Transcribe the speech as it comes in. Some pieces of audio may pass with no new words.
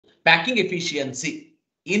packing efficiency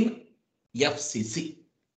in FCC.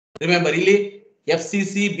 Remember, ಇಲ್ಲಿ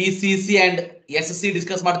FCC, BCC and SC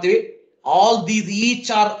discuss ಮಾಡ್ತೀವಿ. All these each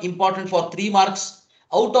are important for 3 marks.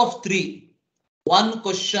 Out of 3, one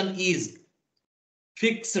question is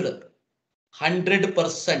fixed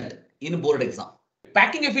 100% in board exam.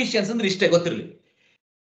 Packing efficiency ಅಂದ್ರೆ ಇಷ್ಟೇ ಗೊತ್ತಿರಲಿ.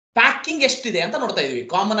 Packing ಎಷ್ಟಿದೆ ಅಂತ ನೋಡ್ತಾ ಇದೀವಿ.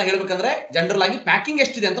 Common ಆಗಿ ಹೇಳ್ಬೇಕಂದ್ರೆ ಜನರಲ್ ಆಗಿ ಪ್ಯಾಕಿಂಗ್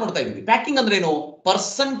ಎಷ್ಟಿದೆ ಅಂತ ನೋಡ್ತಾ ಇದೀವಿ. ಪ್ಯಾಕಿಂಗ್ ಅಂದ್ರೆ ಏನು?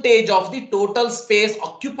 Percentage of the total space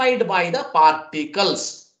occupied by the particles.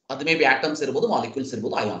 ಅದು ಮೇ ಬಿ ಆಟಮ್ಸ್ ಇರಬಹುದು, ಮಾಲಿಕ್ಯೂಲ್ಸ್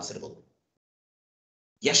ಇರಬಹುದು, ಅಯಾನ್ಸ್ ಇರಬಹುದು.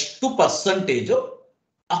 ಎಷ್ಟು ಪರ್ಸೆಂಟೇಜ್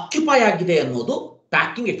ಆಕ್ಯುಪೈ ಆಗಿದೆ ಅನ್ನೋದು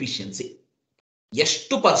ಪ್ಯಾಕಿಂಗ್ ಎಫಿಷಿಯನ್ಸಿ.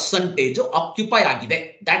 ಎಷ್ಟು ಪರ್ಸೆಂಟೇಜ್ ಆಕ್ಯುಪೈ ಆಗಿದೆ,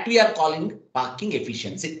 that we are calling packing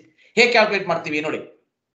efficiency. ಹೇಗೆ ಕ್ಯಾಲ್ಕುಲೇಟ್ ಮಾಡ್ತೀವಿ ನೋಡಿ.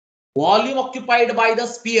 Volume occupied by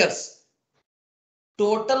the spears,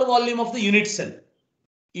 total volume of the unit cell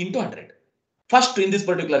into 100. First, in this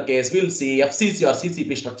particular case, we will see FCC or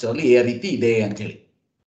CCP structure ಅಲ್ಲಿ ಯಾವ ರೀತಿ ಇದೆ ಅಂತ ಹೇಳಿ.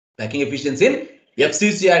 Packing efficiency in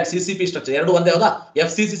FCC and CCP structure ಎರಡು ಒಂದೇ ಹೌದಾ?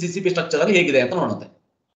 FCC CCP structure ಅಲ್ಲಿ ಹೇಗಿದೆ ಅಂತ ನೋಡೋಣ.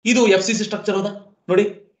 ಇದು FCC structure ಹೌದಾ? ನೋಡಿ,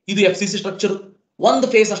 ಇದು FCC structure. ಒಂದು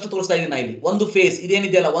ಫೇಸ್ ಅಷ್ಟು ತೋರಿಸ್ತಾ ಇದೀನಿ ಇಲ್ಲಿ. ಒಂದು ಫೇಸ್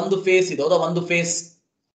ಇದೇನಿದೆಯಲ್ಲ, ಒಂದು ಫೇಸ್ ಇದೆ ಹೌದಾ? ಒಂದು ಫೇಸ್,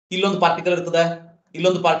 ಇಲ್ಲೊಂದು ಪಾರ್ಟಿಕಲ್ ಇರ್ತದೆ,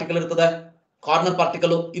 ಇಲ್ಲೊಂದು ಪಾರ್ಟಿಕಲ್ ಇರ್ತದೆ, ಕಾರ್ನರ್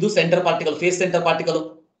ಪಾರ್ಟಿಕಲ್, ಇದು centre particle, face centre particle,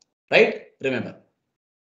 right? Remember.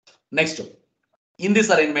 Next, in this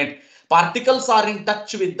arrangement, particles are in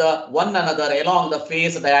touch with the one another along the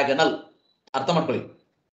phase diagonal. ಅರ್ಥ ಮಾಡ್ಕೊಳ್ಳಿ.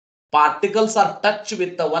 Particles are touch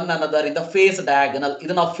with the one another in the phase diagonal.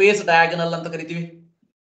 ಇದನ್ನ ನಾವು phase diagonal ಅಂತ ಕರಿತೀವಿ.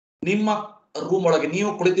 ನಿಮ್ಮ room ಒಳಗೆ,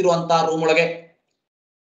 ನೀವು ಕುಳಿತಿರುವಂತಹ room ಒಳಗೆ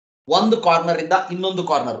ಒಂದು ಕಾರ್ನರ್ ಇಂದ ಇನ್ನೊಂದು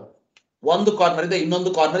ಕಾರ್ನರ್, ಒಂದು ಕಾರ್ನರ್ ಇಂದ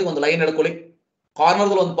ಇನ್ನೊಂದು ಕಾರ್ನರ್ ಒಂದು ಲೈನ್ ಎಳ್ಕೊಳ್ಳಿ.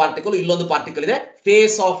 ಕಾರ್ನರ್ ಒಂದು ಪಾರ್ಟಿಕಲ್, ಇಲ್ಲೊಂದು ಪಾರ್ಟಿಕಲ್ ಇದೆ.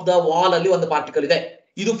 ಫೇಸ್ ಆಫ್ ದ ವಾಲ್ ಅಲ್ಲಿ ಒಂದು ಪಾರ್ಟಿಕಲ್ ಇದೆ.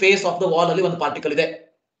 ಇದು ಫೇಸ್ ಆಫ್ ದ ವಾಲ್ ಅಲ್ಲಿ ಒಂದು ಪಾರ್ಟಿಕಲ್ ಇದೆ.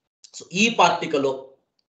 ಸೊ ಈ ಪಾರ್ಟಿಕಲ್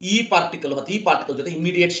ಮತ್ತೆ ಈ ಪಾರ್ಟಿಕಲ್ ಜೊತೆ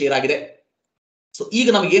ಇಮಿಡಿಯೇಟ್ ಶೇರ್ ಆಗಿದೆ. ಸೊ ಈಗ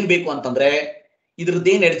ನಮ್ಗೆ ಏನ್ ಬೇಕು ಅಂತಂದ್ರೆ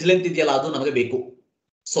ಇದ್ರದ್ದೇನ್ ಎಡ್ಜ್ ಲೆಂತ್ ಇದೆಯಲ್ಲ ಅದು ನಮಗೆ ಬೇಕು.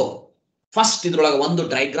 ಸೊ ಫಸ್ಟ್ ಇದ್ರೊಳಗೆ ಒಂದು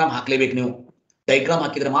ಡೈಗ್ರಾಮ್ ಹಾಕ್ಲೇಬೇಕು. ನೀವು ಡೈಗ್ರಾಮ್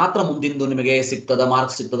ಹಾಕಿದ್ರೆ ಮಾತ್ರ ಮುಂದಿಂದು ನಿಮಗೆ ಸಿಗ್ತದ,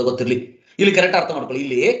 ಮಾರ್ಕ್ಸ್ ಸಿಗ್ತದ, ಗೊತ್ತಿರ್ಲಿ. ಇಲ್ಲಿ ಕರೆಕ್ಟ್ ಅರ್ಥ ಮಾಡ್ಕೊಳ್ಳಿ.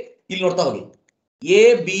 ಇಲ್ಲಿ ನೋಡ್ತಾ ಹೋಗಿ.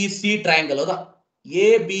 ABC ಟ್ರಯಾಂಗಲ್ ಹೌದಾ?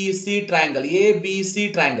 ABC triangle,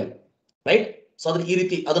 right? ಸೊ ಅದ್ರ ಈ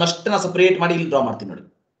ರೀತಿ ಅದನ್ನಷ್ಟೇ ನಾ ಸಪರೇಟ್ ಮಾಡಿ ಇಲ್ಲಿ ಡ್ರಾ ಮಾಡ್ತೀನಿ ನೋಡಿ.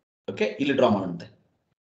 ಓಕೆ, ಇಲ್ಲಿ ಡ್ರಾ ಮಾಡೋಣಂತೆ.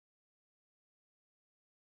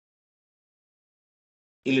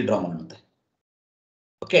 ಇಲ್ಲಿ ಡ್ರಾ ಮಾಡೋಣಂತೆ.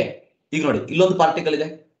 ಓಕೆ, ಈಗ ನೋಡಿ, ಇಲ್ಲೊಂದು ಪಾರ್ಟಿಕಲ್ ಇದೆ.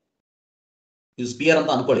 ಇದು ಸ್ಪಿಯರ್ ಅಂತ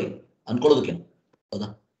ಅನ್ಕೊಳ್ಳೋದಕ್ಕೇನು ಹೌದಾ?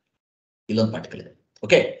 ಇಲ್ಲೊಂದು ಪಾರ್ಟಿಕಲ್ ಇದೆ.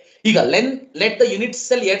 ಓಕೆ, ಈಗ let the unit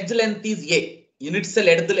cell edge length is A. Unit cell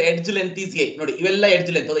edge length is A. ನೋಡಿ, ಇವೆಲ್ಲ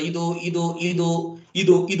ಎಡ್ಜ್ ಲೆಂತ್ ಹೌದಾ?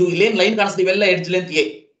 ಇದು ಇಲ್ಲೇನ್ ಲೈನ್ ಕಾಣಿಸ್ತದೆ, ಇವೆಲ್ಲ edge length A,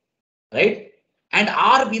 right? And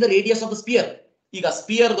R B the radius of the spear. ಈಗ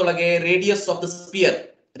ಸ್ಪಿಯರ್ ದೊಳಗೆ radius of the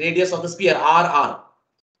spear R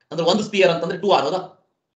ಅಂದ್ರೆ ಒಂದು ಸ್ಪಿಯರ್ ಅಂತಂದ್ರೆ 2r ಹೌದಾ?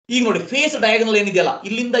 ಈಗ ನೋಡಿ, ಫೇಸ್ ಡಯಾಗನಲ್ ಏನಿದೆಯಲ್ಲ,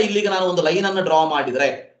 ಇಲ್ಲಿಂದ ಇಲ್ಲಿಗೆ ನಾನು ಒಂದು ಲೈನ್ ಅನ್ನು ಡ್ರಾ ಮಾಡಿದ್ರೆ,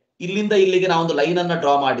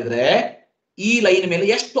 ಈ ಲೈನ್ ಮೇಲೆ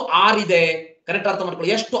ಎಷ್ಟು ಆರ್ ಇದೆ ಕರೆಕ್ಟ್ ಅರ್ಥ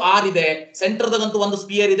ಮಾಡ್ಕೊಳ್ಳಿ. ಎಷ್ಟು ಆರ್ ಇದೆ? ಸೆಂಟರ್ದಾಗಂತೂ ಒಂದು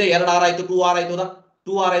ಸ್ಪಿಯರ್ ಇದೆ, 2r ಆಯ್ತು, 2r ಆಯ್ತು ಹೌದಾ?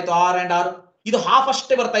 2r ಆಯ್ತು, ಆರ್ ಅಂಡ್ ಆರ್. ಇದು ಹಾಫ್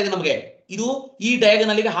ಅಷ್ಟೇ ಬರ್ತಾ ಇದೆ ನಮಗೆ. ಇದು ಈ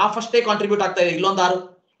ಡಯಾಗನಲ್ಗೆ ಹಾಫ್ ಅಷ್ಟೇ ಕಾಂಟ್ರಿಬ್ಯೂಟ್ ಆಗ್ತಾ ಇದೆ. ಇಲ್ಲೊಂದು ಆರು,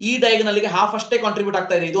 ಈ ಡಯಾಗನಲ್ಗೆ ಹಾಫ್ ಅಷ್ಟೇ ಕಾಂಟ್ರಿಬ್ಯೂಟ್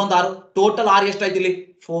ಆಗ್ತಾ ಇದೆ. ಇದೊಂದು ಆರು. ಟೋಟಲ್ ಆರ್ ಎಷ್ಟಾಯ್ತು ಇಲ್ಲಿ?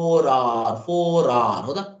 4r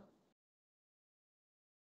ಹೌದಾ?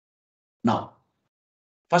 ನಾವು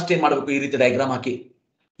ಫಸ್ಟ್ ಏನ್ ಮಾಡಬೇಕು? ಈ ರೀತಿ ಡಯಾಗ್ರಾಮ್ ಹಾಕಿ,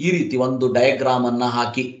 ಈ ರೀತಿ ಒಂದು ಡಯಾಗ್ರಾಮ್ ಅನ್ನ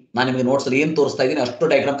ಹಾಕಿ, ನಾನು ನಿಮಗೆ ನೋಟ್ಸ್ ಅಲ್ಲಿ ಏನ್ ತೋರಿಸ್ತಾ ಇದ್ದೀನಿ ಅಷ್ಟು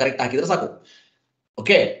ಡಯಾಗ್ರಾಮ್ ಕರೆಕ್ಟ್ ಹಾಕಿದ್ರೆ ಸಾಕು.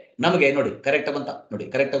 ಓಕೆ, ನಮಗೆ ನೋಡಿ ಕರೆಕ್ಟ್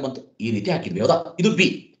ಬಂತು. ಈ ರೀತಿ ಹಾಕಿದ್ವಿ ಹೌದಾ? ಇದು ಬಿ.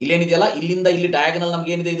 ಇಲ್ಲೇನಿದೆಯಲ್ಲ, ಇಲ್ಲಿಂದ ಇಲ್ಲಿ ಡಯಾಗನಲ್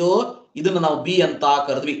ನಮ್ಗೆ ಏನಿದೆ ಇದನ್ನ ನಾವು ಬಿ ಅಂತ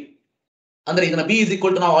ಕರೆದ್ವಿ. ಅಂದ್ರೆ ಇದನ್ನ ಬಿ ಇಸ್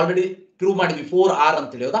ಈಕ್ವಲ್ ಟು ನಾವು ಆಲ್ರೆಡಿ ಪ್ರೂವ್ ಮಾಡಿದ್ವಿ 4r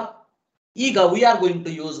ಅಂತ ಹೇಳಿ ಹೌದಾ? ಈಗ we are going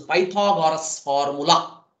to use Pythagoras formula,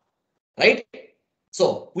 right? So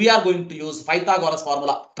we are going to use Pythagoras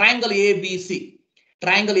formula. Triangle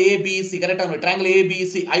ABC, correct ಆಗಿ triangle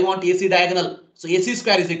ABC. I want AC diagonal. So AC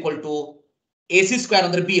square is equal to AC square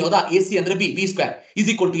ಅಂದ್ರೆ B ಹೌದಾ? AC ಅಂದ್ರೆ B, B square is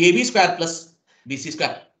equal to AB square plus BC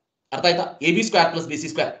square. ಅರ್ಥ ಆಯ್ತಾ? AB square plus BC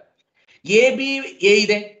square. AB A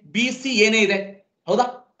ಇದೆ, BC ಏನೇ ಇದೆ ಹೌದಾ?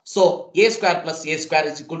 So A square plus A square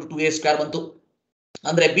is equal to 2A square ಬಂತು.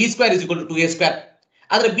 ಅಂದ್ರೆ B square is equal to 2A square.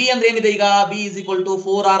 ಆದ್ರೆ B ಅಂದ್ರೆ ಏನಿದೆ ಈಗ? B is equal to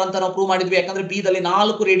 4r ಅಂತ ನಾವು ಪ್ರೂವ್ ಮಾಡಿದ್ವಿ. ಯಾಕಂದ್ರೆ ಬಿ ದಲ್ಲಿ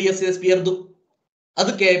 4 ರೇಡಿಯಸ್ ಇದೆ ಸ್ಪಿಯರ್ದು.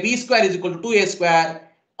 ಅದಕ್ಕೆ B square is equal to 2A square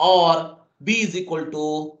R B is equal to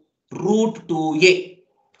 √2a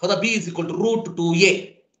ಹೌದಾ? B is equal to √2a,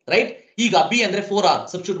 right? ಈಗ ಬಿ ಅಂದ್ರೆ 4r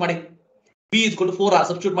ಸಬ್ಸ್ಟಿಟ್ಯೂಟ್ ಮಾಡಿ. B is equal to 4r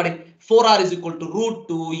substitute ಮಾಡಿ. 4r is equal to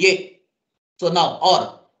 √2a. So ನಾವು R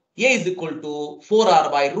a is equal to 4r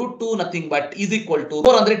by √2 nothing but is equal to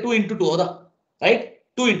 4 ಅಂದ್ರೆ 2 into 2 ಹೌದಾ? Right?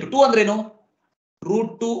 2 into 2 ಅಂದ್ರೇನು?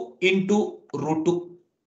 √2 into √2,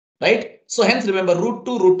 right? So hence remember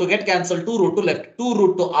 √2 get cancelled, 2 √2 left, 2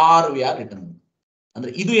 √2 r we are written.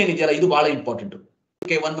 ಅಂದ್ರೆ ಇದು ಏನಿದೆಯಲ್ಲ ಇದು ಬಹಳ important.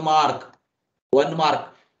 Okay, 1 mark.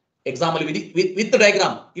 Exam ಅಲ್ಲಿ with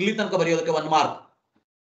diagram ಇಲ್ಲಿ ತನಕ ಬರೆಯೋದಕ್ಕೆ 1 mark.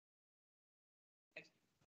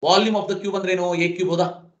 Volume of the cube ಅಂದ್ರೆ ಏನು? ಎ ಕ್ಯೂಬ್ ಹೌದಾ?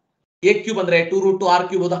 ಎ ಕ್ಯೂಬ್ ಅಂದ್ರೆ 2√r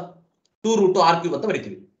ಕ್ಯೂಬ್ ಹೌದಾ? 2√r ಕ್ಯೂಬ್ ಅಂತ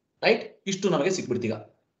ಬರೀತೀವಿ, ರೈಟ್? ಇಷ್ಟು ನಮಗೆ ಸಿಕ್ಬಿಡ್ತೀಗ,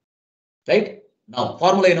 ರೈಟ್? ನಾವು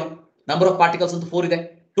ಫಾರ್ಮುಲಾ ಏನು? ನಂಬರ್ ಆಫ್ ಪಾರ್ಟಿಕಲ್ಸ್ ಅಂತ 4 ಇದೆ.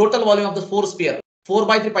 Total volume of the 4 spear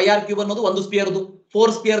 4/3 πr cube ಅನ್ನೋದು ಒಂದು ಸ್ಪಿಯರ್. 4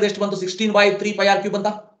 ಸ್ಪಿಯರ್ ಎಷ್ಟು ಬಂತು? 16/3 πr ಕ್ಯೂಬ್ ಅಂತ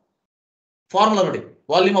ಫಾರ್ಮುಲಾ ನೋಡಿ.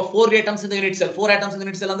 Volume of 4 atoms in the unit cell, 4 atoms in the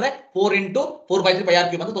unit cell ಅಂದ್ರೆ 4 × 4/3 πr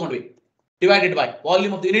ಕ್ಯೂಬ್ ಅಂತ ತಗೊಂಡ್ವಿ. Divided by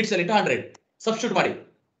volume of the unit cell into 100. Substitute ಮಾಡಿ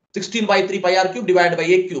 16/3 πr cube divided by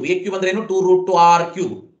a cube. a cube ಅಂದ್ರೆ ಏನು? 2√r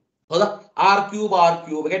cube ಹೌದಾ? r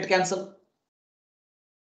cube get cancel.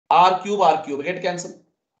 r cube get cancel.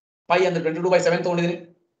 Pi ಅಂದ್ರೆ 22/7 ತಗೊಂಡಿದ್ದೀನಿ.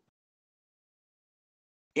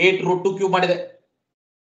 8√2 cube ಮಾಡಿದೆ,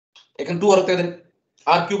 ಯಾಕಂದ್ರೆ 2 ಹೊರಗ್ತಾ ಇದ್ದೀನಿ.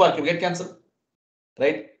 r cube get cancel,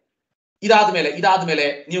 right? ಇದಾದ್ಮೇಲೆ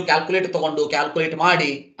ನೀವು ಕ್ಯಾಲ್ಕುಲೇಟ್ ತಗೊಂಡು ಕ್ಯಾಲ್ಕುಲೇಟ್ ಮಾಡಿ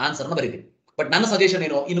ಆನ್ಸರ್ ನ ಬರೀತೀವಿ. ಬಟ್ ನನ್ನ ಸಜೆಷನ್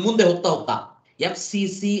ಏನು, ಇನ್ನು ಮುಂದೆ ಹೋಗ್ತಾ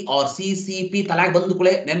FCC ಆರ್ CCP ತಲಾಗ್ ಬಂದು ಕೂಡ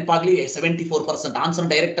ನೆನಪಾಗ್ಲಿ 74% ಆನ್ಸರ್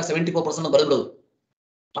ಡೈರೆಕ್ಟ್ 74% ಬರೆದ್ಬಿಡೋದು.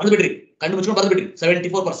 ಬರೆದ್ಬಿಡ್ರಿ, ಕಣ್ಣು ಮುಚ್ಕೊಂಡು ಬರೆದ್ಬಿಡ್ರಿ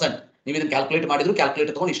 74%. ನೀವು ಇದನ್ನ ಕ್ಯಾಲ್ಕುಲೇಟ್ ಮಾಡಿದ್ರು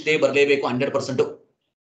ಕ್ಯಾಲ್ಕುಲೇಟ್ ತಗೊಂಡು ಇಷ್ಟೇ ಬರಲೇಬೇಕು 100%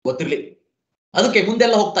 ಗೊತ್ತಿರ್ಲಿ. ಅದಕ್ಕೆ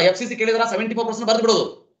ಮುಂದೆಲ್ಲ ಹೋಗ್ತಾ FCC ಕೇಳಿದ್ರೆ 74% ಬರೆದು ಬಿಡೋದು,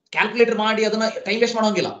 ಕ್ಯಾಲ್ಕುಲೇಟರ್ ಮಾಡಿ ಅದನ್ನ ಟೈಮ್ ವೇಸ್ಟ್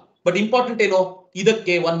ಮಾಡೋಂಗಿಲ್ಲ. ಬಟ್ ಇಂಪಾರ್ಟೆಂಟ್ ಏನು,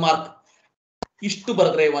 ಇದಕ್ಕೆ 1 ಮಾರ್ಕ್, ಇಷ್ಟು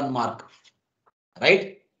ಬರೆದ್ರೆ 1 mark, right?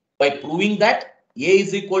 By proving that a is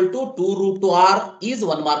equal to 2√r is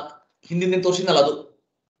 1 mark. ಹಿಂದಿನ ತೋರಿಸಿದ್ನಲ್ಲ ಅದು.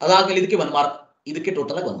 ಅದಾದ್ಮೇಲೆ ಇದಕ್ಕೆ 1 ಮಾರ್ಕ್, ಇದಕ್ಕೆ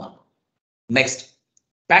ಟೋಟಲ್ ಆಗಿ 1 ಮಾರ್ಕ್. ನೆಕ್ಸ್ಟ್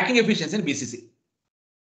ಪ್ಯಾಕಿಂಗ್ ಎಫಿಷಿಯನ್ಸಿ ಇನ್ BCC.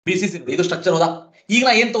 ಇದು ಸ್ಟ್ರಕ್ಚರ್ ಹೌದಾ? ಈಗ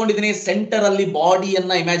ನಾ ಏನ್ ತಗೊಂಡಿದ್ದೀನಿ? ಸೆಂಟರ್ ಅಲ್ಲಿ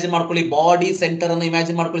ಬಾಡಿಯನ್ನ ಇಮ್ಯಾಜಿನ್ ಮಾಡ್ಕೊಳ್ಳಿ. ಬಾಡಿ ಸೆಂಟರ್ ಅನ್ನ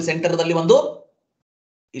ಇಮ್ಯಾಜಿನ್ ಮಾಡ್ಕೊಳ್ಳಿ. ಸೆಂಟರ್ ದಲ್ಲಿ ಒಂದು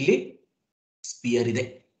ಇಲ್ಲಿ ಸ್ಪಿಯರ್ ಇದೆ.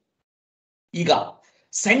 ಈಗ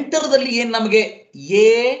ಸೆಂಟರ್ ದಲ್ಲಿ ಏನ್ ನಮಗೆ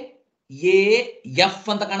AF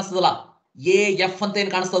ಅಂತ ಕಾಣಿಸ್ತದಲ್ಲ, AF ಅಂತ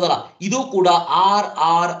ಏನ್ ಕಾಣಿಸ್ತದಲ್ಲ, ಇದು ಕೂಡ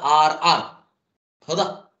RRRR ಹೌದಾ?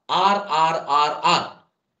 RRRR.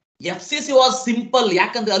 FCC ವಾಸ್ ಸಿಂಪಲ್,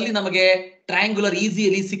 ಯಾಕಂದ್ರೆ ಅಲ್ಲಿ ನಮಗೆ ಟ್ರಯಾಂಗುಲರ್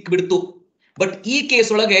ಈಸಿಯಲ್ಲಿ ಸಿಕ್ಬಿಡ್ತು. ಬಟ್ ಈ ಕೇಸ್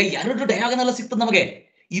ಒಳಗೆ 2 ಡಯಾಗನಲ್ ಸಿಗ್ತದೆ ನಮಗೆ.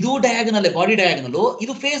 ಇದು ಡಯಾಗನಲ್, ಬಾಡಿ ಡಯಾಗನಲ್,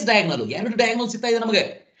 ಇದು ಫೇಸ್ ಡಯಾಗನಲ್. 2 ಡಯಾಗನಲ್ ಸಿಗ್ತಾ ಇದೆ ನಮಗೆ.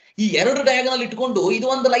 ಈ 2 ಡಯಾಗನಲ್ ಇಟ್ಕೊಂಡು ಇದು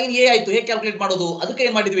ಒಂದು ಲೈನ್ A ಆಯ್ತು. ಹೇಗೆ ಕ್ಯಾಲ್ಕುಲೇಟ್ ಮಾಡೋದು? ಅದಕ್ಕೆ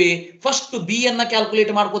ಏನ್ ಮಾಡಿದ್ವಿ, ಫಸ್ಟ್ B ಅನ್ನ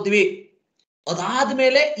ಕ್ಯಾಲ್ಕುಲೇಟ್ ಮಾಡ್ಕೋತೀವಿ.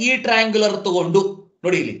 ಅದಾದ್ಮೇಲೆ ಈ ಟ್ರಯಾಂಗುಲರ್ ತಗೊಂಡು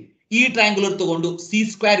ನೋಡಿ, ಇಲ್ಲಿ ಈ ಟ್ರಯಾಂಗುಲರ್ ತಗೊಂಡು C²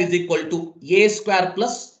 = A²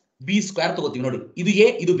 + B² ತಗೋತೀವಿ. ನೋಡಿ, ಇದು A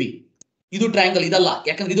ಇದು B. ಇದು ಟ್ರಯಾಂಗಲ್ ಇದಲ್ಲ,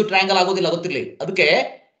 ಯಾಕಂದ್ರೆ ಇದು ಟ್ರಯಾಂಗಲ್ ಆಗೋದಿಲ್ಲ, ಗೊತ್ತಿರ್ಲಿ. ಅದಕ್ಕೆ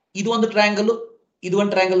ಇದು ಒಂದು ಟ್ರಯಾಂಗಲ್, ಇದು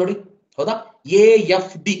ಒಂದು ಟ್ರಯಾಂಗಲ್ ನೋಡಿ, ಹೌದಾ?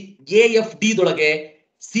 AFD ದೊಳಗೆ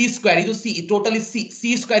C², ಇದು C, totally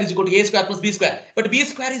C² = A² + B². But B²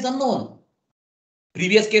 is unknown.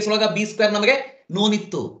 Previous case ಒಳಗ B² ನಮಗೆ ನೋನ್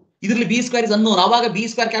ಇತ್ತು, ಇದರಲ್ಲಿ B² ಇಸ್ ಅನ್ನೋನ್. ಅವಾಗ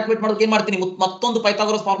B² ಕ್ಯಾಲ್ಕುಲೇಟ್ ಮಾಡೋಕೆ ಏನ್ ಮಾಡ್ತೀನಿ, ಮತ್ತೊಂದು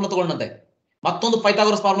ಪೈಥಾಗೋರಸ್ ಫಾರ್ಮುಲಾ ತಗೊಂಡಂತೆ, ಮತ್ತೊಂದು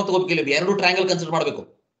ಪೈಥಾಗೋರಸ್ ಫಾರ್ಮುಲಾ ತಗೋಬೇಕಿಲ್ಲ. 2 ಟ್ರಯಾಂಗಲ್ ಕನ್ಸಿಡರ್ ಮಾಡಬೇಕು.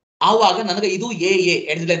 ಆವಾಗ ನನಗೆ ಇದು AA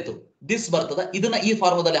ಎಡ್ಜ್ ಲೆಂತ್ ದಿಸ್ ಬರ್ತದ. ಇದನ್ನ ಈ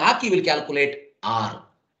ಫಾರ್ಮುಲಾದಲ್ಲಿ ಹಾಕಿ ವಿಲ್ ಕ್ಯಾಲ್ಕುಲೇಟ್ R.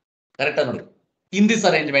 ಕರೆಕ್ಟ್ ನೋಡಿ. In this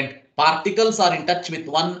arrangement particles are in touch with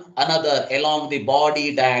one another along the body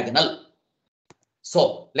diagonal. So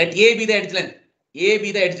let A be the edge length,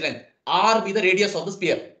 R be the radius of the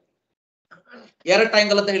sphere. ಎರಡು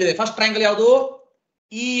triangle ಅಂತ ಹೇಳಿದೆ. First triangle ಯಾವುದು?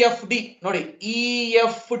 EFD ನೋಡಿ,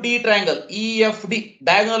 EFD triangle. EFD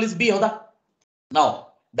diagonal is B ಹೌದಾ? Now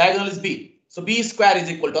diagonal is B, so B²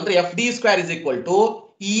 = ಅಂದ್ರೆ FD² =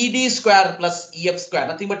 ED² + EF²,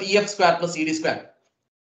 nothing but EF² + ED².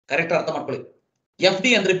 Correct ಅರ್ಥ ಮಾಡ್ಕೊಳ್ಳಿ. FD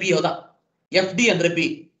ಅಂದ್ರೆ B ಹೌದಾ? FD ಅಂದ್ರೆ B.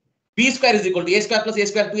 B² = A² +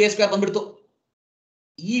 A² 2A² ಬಂದ್ಬಿಡ್ತು.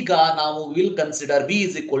 ಈಗ ನಾವು ವಿಲ್ ಕನ್ಸಿಡರ್ B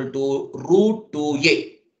 = √2A.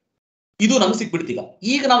 ಇದು ನಮ್ಗೆ ಸಿಕ್ಬಿಡ್ತು.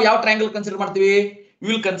 ಈಗ ನಾವು ಯಾವ ಟ್ರಯಾಂಗಲ್ ಕನ್ಸಿಡರ್ ಮಾಡ್ತೀವಿ?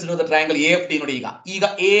 Will consider the triangle AFD. ನೋಡಿ, ಈಗ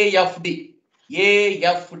AFD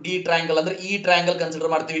ಟ್ರಯಾಂಗಲ್ ಅಂದ್ರೆ ಈ ಟ್ರಯಾಂಗಲ್ ಕನ್ಸಿಡರ್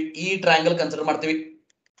ಮಾಡ್ತೀವಿ. ಈ ಟ್ರಯಾಂಗಲ್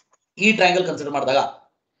ಕನ್ಸಿಡರ್ ಮಾಡಿದಾಗ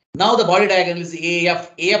ನಾವು the body diagonal is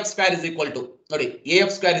AF² ನೋಡಿ,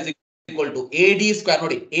 AF² = AD²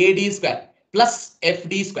 ನೋಡಿ, AD² +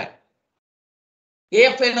 FD².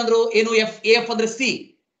 AF ಏನಂದ್ರು ಏನು? AF ಅಂದ್ರೆ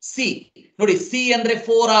C ನೋಡಿ, C ಅಂದ್ರೆ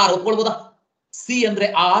 4R ಒಪ್ಕೊಳ್ಬೋದಾ? C ಅಂದ್ರೆ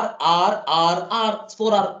R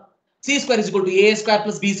 4R. C² = A²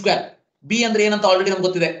 + B². B ಅಂದ್ರೆ ಏನಂತ ಆಲ್ರೆಡಿ ನಮ್ಗೆ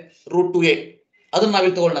ಗೊತ್ತಿದೆ, √2A. ಅದನ್ನ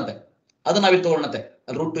ನಾವಿಲ್ಲಿ ತಗೊಳ್ಳೋಣಂತೆ.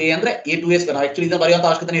 √2A ಅಂದ್ರೆ A2A². ನಾವು ಆಕ್ಚುಲಿ ಇದನ್ನ ಬರೆಯುವಂತ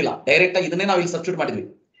ಅವಶ್ಯಕತೆ ಇಲ್ಲ, ಡೈರೆಕ್ಟ್ ಆಗಿ ಇದನ್ನೇ ನಾವು ಇಲ್ಲಿ ಸಬ್ಸ್ಟಿಟ್ಯೂಟ್ ಮಾಡಿದ್ವಿ.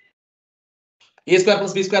 A²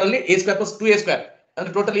 + B² ಅಲ್ಲಿ A² + 2A²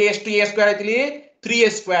 ಅಂದ್ರೆ ಟೋಟಲ್ ಎಷ್ಟು A² ಆಯ್ತು? ಇಲ್ಲಿ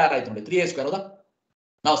 3A² ಆಯ್ತು ನೋಡಿ, 3A² ಹೌದಾ?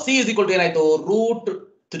 ನಾವು C = ಏನಾಯ್ತು?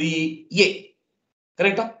 √3A.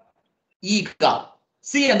 ಕರೆಕ್ಟಾ? ಈಗ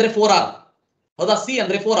C ಅಂದ್ರೆ 4R ಹೌದಾ? C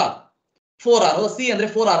ಅಂದ್ರೆ 4R ಹೌದಾ? C ಅಂದ್ರೆ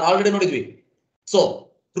 4R ಆಲ್ರೆಡಿ ನೋಡಿದ್ವಿ. So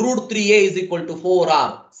 √3A = 4R.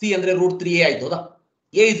 C ಅಂದ್ರೆ √3A ಆಯ್ತು ಹೌದಾ?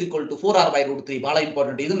 A = 4R/√3. ಬಹಳ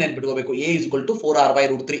ಇಂಪಾರ್ಟೆಂಟ್, ಇದು ನೆನ್ಪಿಟ್ಕೋಬೇಕು. A =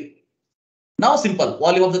 4R/√3. ನಾವು simple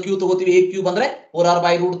volume of the cube ತಗೋತೀವಿ. a ಕ್ಯೂಬ್ ಅಂದ್ರೆ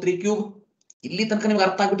 4r/√3 ಕ್ಯೂಬ್. ಇಲ್ಲಿ ತನಕ ನಿಮ್ಗೆ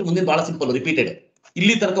ಅರ್ಥ ಆಗ್ಬಿಟ್ಟು ಮುಂದಿನ ಬಹಳ ಸಿಂಪಲ್ ರಿಪೀಟೆಡ್.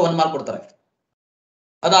 ಇಲ್ಲಿ ತನಕ 1 ಮಾರ್ಕ್ ಕೊಡ್ತಾರೆ.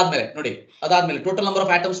 ಅದಾದ್ಮೇಲೆ ನೋಡಿ, ಅದಾದ್ಮೇಲೆ ಟೋಟಲ್ ನಂಬರ್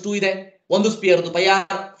ಆಫ್ ಆಟಮ್ಸ್ 2 ಇದೆ. ಒಂದು ಸ್ಪಿಯರ್ πr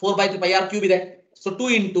 4/3 πr ಕ್ಯೂಬ್ ಇದೆ. ಸೊ 2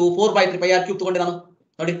 × 4/3 πr ಕ್ಯೂಬ್ ತಗೊಂಡೆ ನಾನು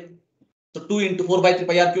ನೋಡಿ. ಸೊ 2 × 4/3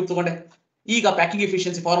 πr ಕ್ಯೂಬ್ ತಗೊಂಡೆ. ಈಗ packing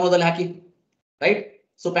efficiency ಫಾರ್ಮುಲಾದಲ್ಲಿ hockey, right.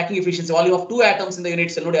 So packing efficiency volume of 2 atoms in the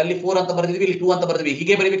unit cell ನೋಡಿ, ಅಲ್ಲಿ 4 ಅಂತ ಬರ್ದಿದ್ವಿ, ಇಲ್ಲಿ 2 ಅಂತ ಬರ್ದಿದ್ವಿ.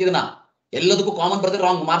 ಹೀಗೆ ಬರೀಬೇಕು ಇದನ್ನ, ಎಲ್ಲದಕ್ಕೂ ಕಾಮನ್ ಬರ್ದ್ರೆ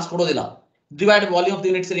ರಾಂಗ್, ಮಾರ್ಕ್ಸ್ ಕೊಡೋದಿಲ್ಲ. Divide volume of the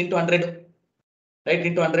unit cell into 100, right,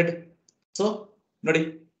 into 100. So ನೋಡಿ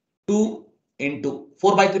 2 ×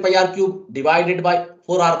 4/3 πr cube divided by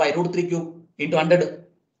 4r/√3 cube into 100,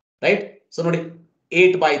 right. So ನೋಡಿ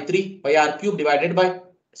 8/3 πr cube divided by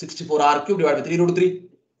 64r cube divide by 3√3,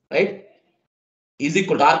 right, is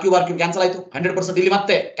equal to r cube cancel ಆಯ್ತು 100%. ಇಲ್ಲಿ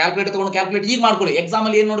ಮತ್ತೆ calculator ತಗೊಂಡು calculate ಈಗ ಮಾಡ್ಕೊಳ್ಳಿ. Exam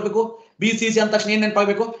ಅಲ್ಲಿ ಏನ್ ನೋಡ್ಬೇಕು, BCC ಅಂತ ತಕ್ಷಣ ಏನ್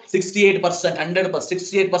ನೆನಪಾಗಬೇಕು, 68%, 100%,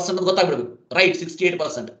 68% ಅಂತ ಗೊತ್ತಾಗ್ಬಿಡ್ಬೇಕು, ರೈಟ್.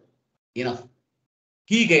 68% ಏನಫ್.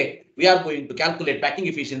 ಹೀಗೆ we are going to calculate packing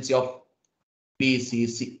efficiency of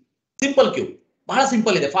BCC. Simple cube, ಬಹಳ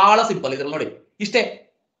ಸಿಂಪಲ್ ಇದೆ, ಬಹಳ ಸಿಂಪಲ್. ಇದ್ರಲ್ಲಿ ನೋಡಿ ಇಷ್ಟೇ,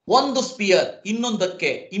 ಒಂದು ಸ್ಪಿಯರ್ ಇನ್ನೊಂದಕ್ಕೆ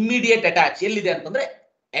ಇಮಿಡಿಯೇಟ್ ಅಟ್ಯಾಚ್ ಎಲ್ಲಿದೆ ಅಂತಂದ್ರೆ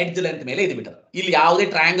ಎಡ್ಜ್ ಲೆಂತ್ ಮೇಲೆ ಇದೆ ಮೀಟರ್. ಇಲ್ಲಿ ಯಾವುದೇ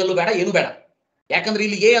ಟ್ರಯಾಂಗಲ್ ಬೇಡ, ಏನು ಬೇಡ. ಯಾಕಂದ್ರೆ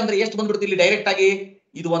ಇಲ್ಲಿ ಎ ಅಂದ್ರೆ ಎಷ್ಟು ಬಂದ್ಬಿಡುತ್ತೆ, ಇಲ್ಲಿ ಡೈರೆಕ್ಟ್ ಆಗಿ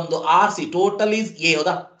ಇದು ಒಂದು RC ಟೋಟಲ್ ಈಸ್ ಎ,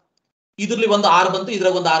 ಹೌದಾ. ಇದ್ರಲ್ಲಿ ಒಂದು R ಬಂತು,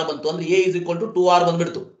 ಇದ್ರಾಗ ಒಂದು R ಬಂತು, ಅಂದ್ರೆ A = 2R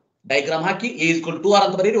ಬಂದ್ಬಿಡ್ತು. ಡೈಗ್ರಾಮ್ ಹಾಕಿ A = 2R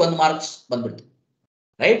ಅಂತ ಬರೀರಿ, 1 ಮಾರ್ಕ್ಸ್ ಬಂದ್ಬಿಡ್ತು,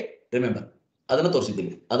 ರೈಟ್. ರಿಮೆಂಬರ್, ಅದನ್ನ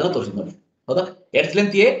ತೋರಿಸಿದ್ದೀನಿ, ಅದನ್ನ ತೋರಿಸಿದ್ ನೋಡಿ, ಹೌದಾ. Edge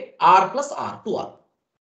length A, R + R 2R,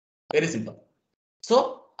 very simple. So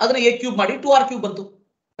ಅದನ್ನ A ಕ್ಯೂಬ್ ಮಾಡಿ 2R ಕ್ಯೂಬ್ ಬಂತು,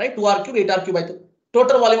 right. 2R cube 8R cube ಆಯ್ತು.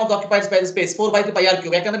 Total volume of occupied space 4/3 πr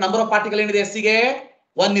cube. ಯಾಕಂದ್ರೆ ನಂಬರ್ ಆಫ್ ಪಾರ್ಟಿಕಲ್ ಏನಿದೆ S ಗೆ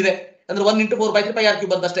 1 ಇದೆ, ಅಂದ್ರೆ 1 × 4/3 πr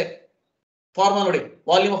ಕ್ಯೂಬ್ ಅಂತ ಅಷ್ಟೇ. ಫಾರ್ಮುಲಾ ನೋಡಿ,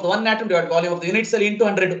 volume of the 1 atom divide volume of the unit cell into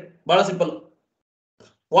 100, ಬಹಳ simple.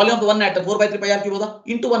 Volume of the 1 atom 4/3 πr cube ಹೌದಾ,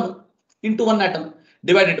 into 1 atom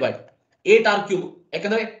divided by 8R cube.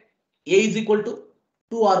 ಯಾಕಂದ್ರೆ A =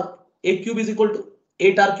 2R, A cube =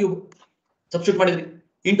 8R cube substitute ಮಾಡಿದ್ರಿ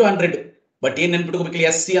into 100. But ಏನ್ ನೆನ್ಪಿಟ್ಕೋಬೇಕು,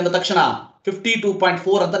 SC ಅಂದ ತಕ್ಷಣ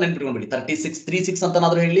 52.4 ಅಂತ ನೆನ್ಪಿಟ್ಕೊಂಡ್ಬಿಡಿ. 36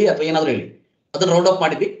 ಅಂತನಾದ್ರೂ ಹೇಳಿ ಅಥವಾ ಏನಾದ್ರೂ ಹೇಳಿ, ಅದನ್ನ ರೌಂಡ್ ಅಪ್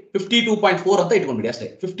ಮಾಡಿದ್ವಿ. 52.4 ಅಂತ ಇಟ್ಕೊಂಡ್ಬಿಡಿ ಅಷ್ಟೇ.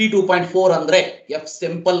 52.4 ಅಂದ್ರೆ F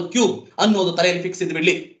ಸಿಂಪಲ್ ಕ್ಯೂಬ್ ಅನ್ನೋದು ತಲೆಯಲ್ಲಿ ಫಿಕ್ಸ್ ಇದ್ದು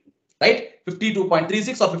ಬಿಡ್ಲಿ, right.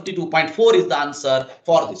 52.36 or 52.4 is the answer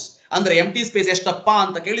for this. ಅಂದ್ರೆ ಎಂಟಿ ಸ್ಪೇಸ್ ಎಷ್ಟಪ್ಪ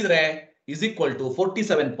ಅಂತ ಕೇಳಿದ್ರೆ is equal to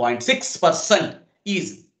 47.6% is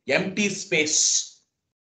empty space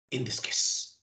in this case.